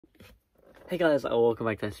Hey guys, welcome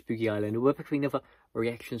back to Spooky Island. We're back with another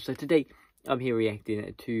reaction. So today, I'm here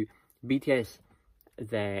reacting to BTS,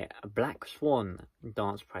 their Black Swan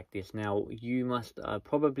dance practice. Now, you must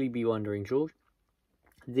probably be wondering, George,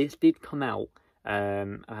 this did come out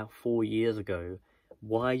about 4 years ago.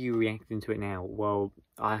 Why are you reacting to it now? Well,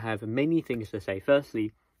 I have many things to say.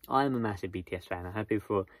 Firstly, I am a massive BTS fan. I have been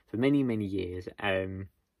for many, many years.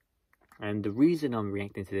 And the reason I'm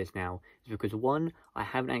reacting to this now is because, one, I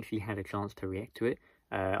haven't actually had a chance to react to it.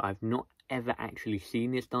 I've not ever actually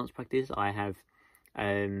seen this dance practice. I have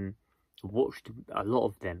watched a lot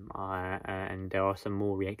of them, and there are some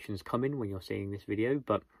more reactions coming when you're seeing this video.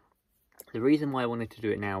 But the reason why I wanted to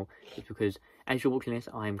do it now is because, as you're watching this,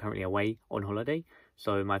 I am currently away on holiday.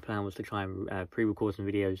 So my plan was to try and pre-record some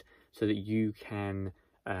videos so that you can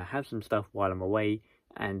have some stuff while I'm away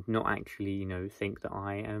and not actually, you know, think that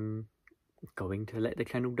I am going to let the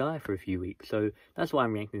channel die for a few weeks. So that's why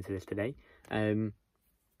I'm reacting to this today.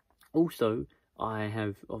 Also, I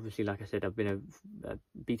have, obviously, like I said, I've been a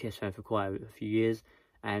BTS fan for quite a few years,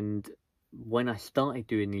 and when I started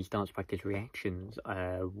doing these dance practice reactions,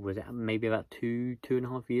 was it maybe about two and a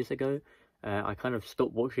half years ago. I kind of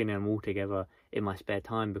stopped watching them altogether in my spare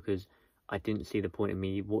time because I didn't see the point of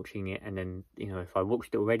me watching it, and then, you know, if I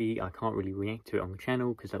watched it already, I can't really react to it on the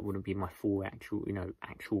channel because that wouldn't be my full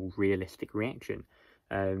actual realistic reaction,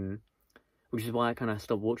 which is why I kind of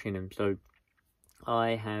stopped watching them. So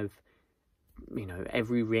I have, you know,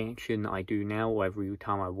 every reaction that I do now, or every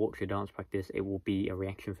time I watch a dance practice, it will be a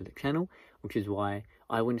reaction for the channel, which is why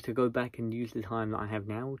I wanted to go back and use the time that I have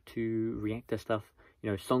now to react to stuff, you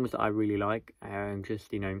know, songs that I really like, and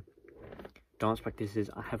just, you know, dance practices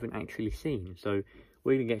I haven't actually seen. So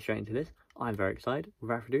we're gonna get straight into this. I'm very excited.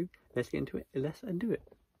 Without further ado, let's get into it. Let's do it.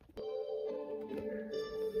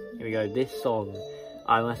 Here we go. This song,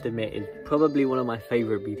 I must admit, is probably one of my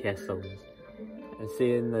favorite BTS songs. And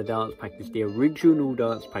seeing the dance practice, the original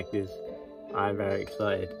dance practice, I'm very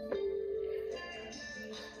excited.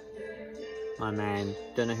 My man,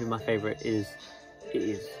 don't know who my favorite is. It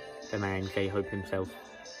is the man J-Hope himself,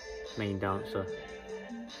 main dancer.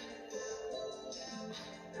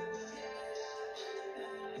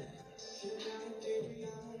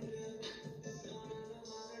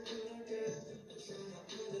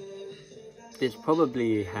 This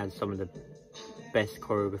probably has some of the best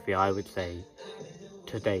choreography, I would say,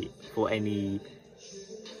 to date for any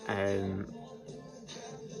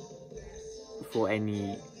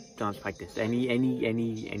dance practice, any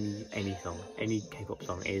song, any K-pop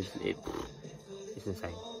song. It's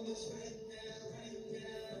insane.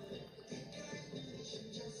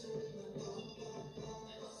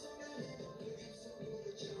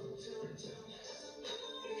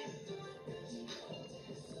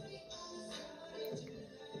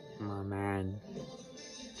 My man.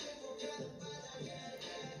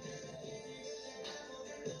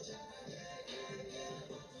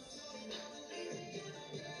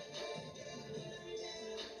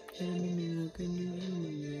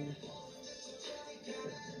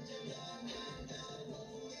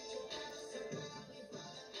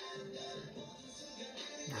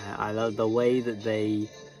 I love the way that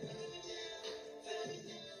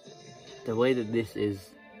this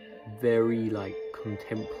is very like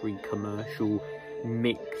contemporary commercial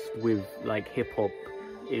mixed with like hip hop.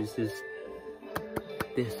 Is just,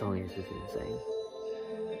 this song is just insane.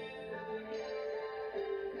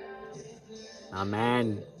 Ah,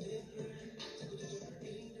 man.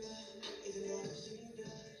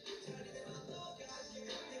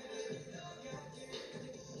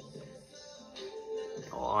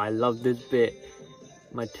 Oh, I love this bit.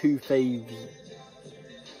 My two faves.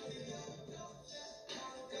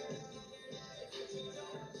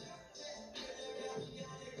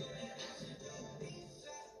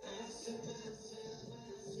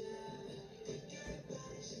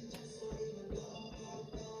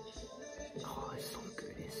 Oh, it's so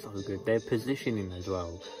good. It's so good. Their positioning as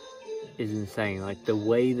well is insane. Like the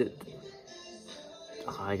way that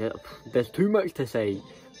there's too much to say.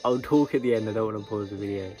 I'll talk at the end. I don't want to pause the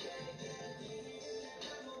video.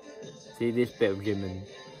 See this bit of Jimin.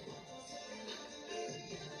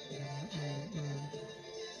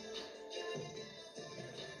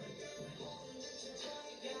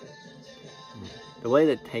 The way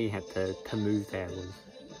that Tae had to move there was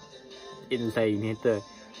insane. He had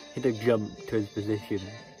to jump to his position.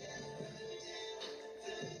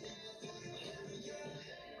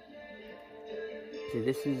 See,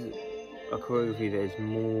 this is a choreography that is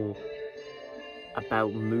more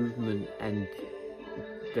about movement and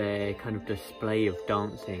their kind of display of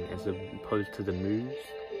dancing as opposed to the moves,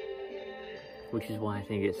 which is why I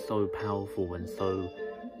think it's so powerful and so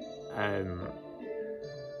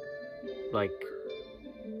like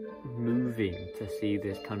moving to see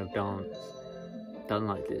this kind of dance done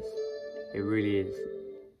like this. It really is.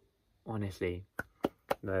 Honestly,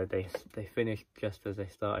 no, they finished just as they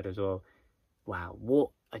started as well. Wow, what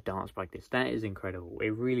a dance practice! That is incredible.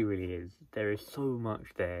 It really, really is. There is so much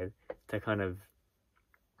there to kind of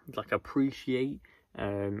like appreciate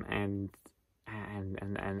and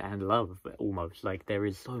love, almost. Like, there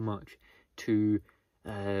is so much to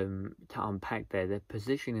unpack there. Their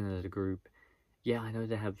positioning as a group. Yeah, I know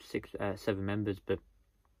they have 7 members, but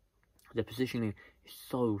the positioning is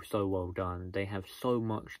so well done. They have so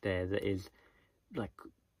much there that is like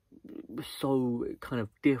so kind of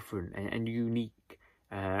different and unique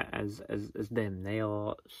as them. They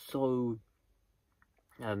are so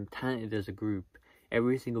talented as a group.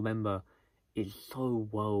 Every single member is so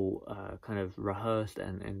well kind of rehearsed,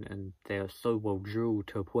 and they are so well drilled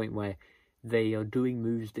to a point where they are doing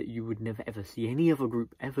moves that you would never ever see any other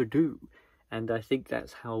group ever do. And I think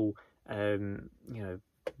that's how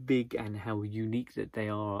big and how unique that they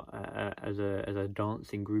are as a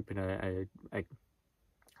dancing group, and a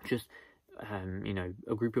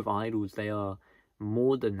group of idols. They are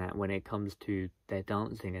more than that when it comes to their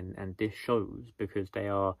dancing, and this shows, because they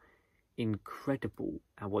are incredible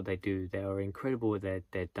at what they do. They are incredible at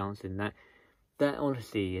their dancing. That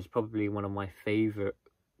honestly is probably one of my favorite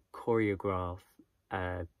choreographed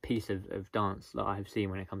piece of dance that I've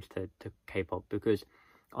seen when it comes to K-pop, because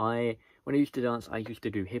when I used to dance, I used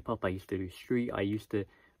to do hip-hop, I used to do street, I used to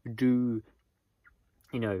do,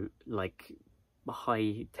 like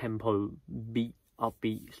high tempo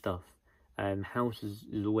upbeat stuff. House has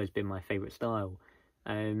always been my favorite style,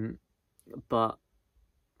 but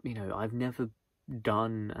I've never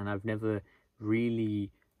done, and I've never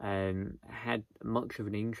really had much of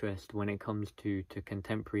an interest when it comes to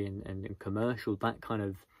contemporary and commercial, that kind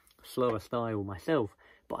of slower style myself,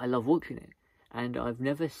 but I love watching it, and I've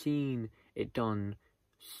never seen it done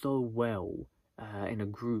so well in a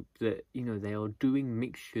group that they are doing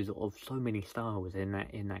mixtures of so many styles in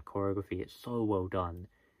that choreography. It's so well done.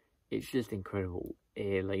 It's just incredible.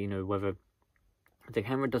 Whether the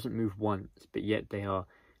camera doesn't move once, but yet they are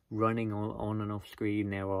running on and off screen.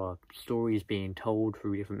 There are stories being told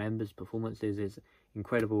through different members' performances. Is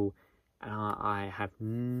incredible, and I have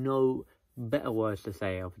no better words to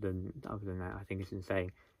say other than that. I think it's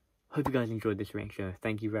insane. Hope you guys enjoyed this reaction.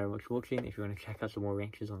 Thank you very much for watching. If you want to check out some more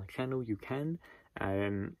reactions on the channel, you can.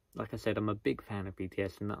 Like I said, I'm a big fan of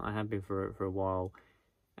BTS, and I have been for a while.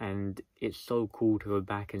 And it's so cool to go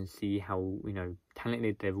back and see how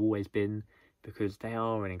talented they've always been, because they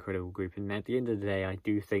are an incredible group. And at the end of the day, I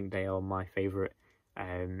do think they are my favorite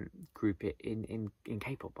group in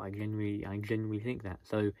K-pop. I genuinely think that.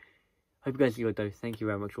 So hope you guys enjoyed though. Thank you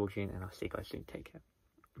very much for watching, and I'll see you guys soon. Take care.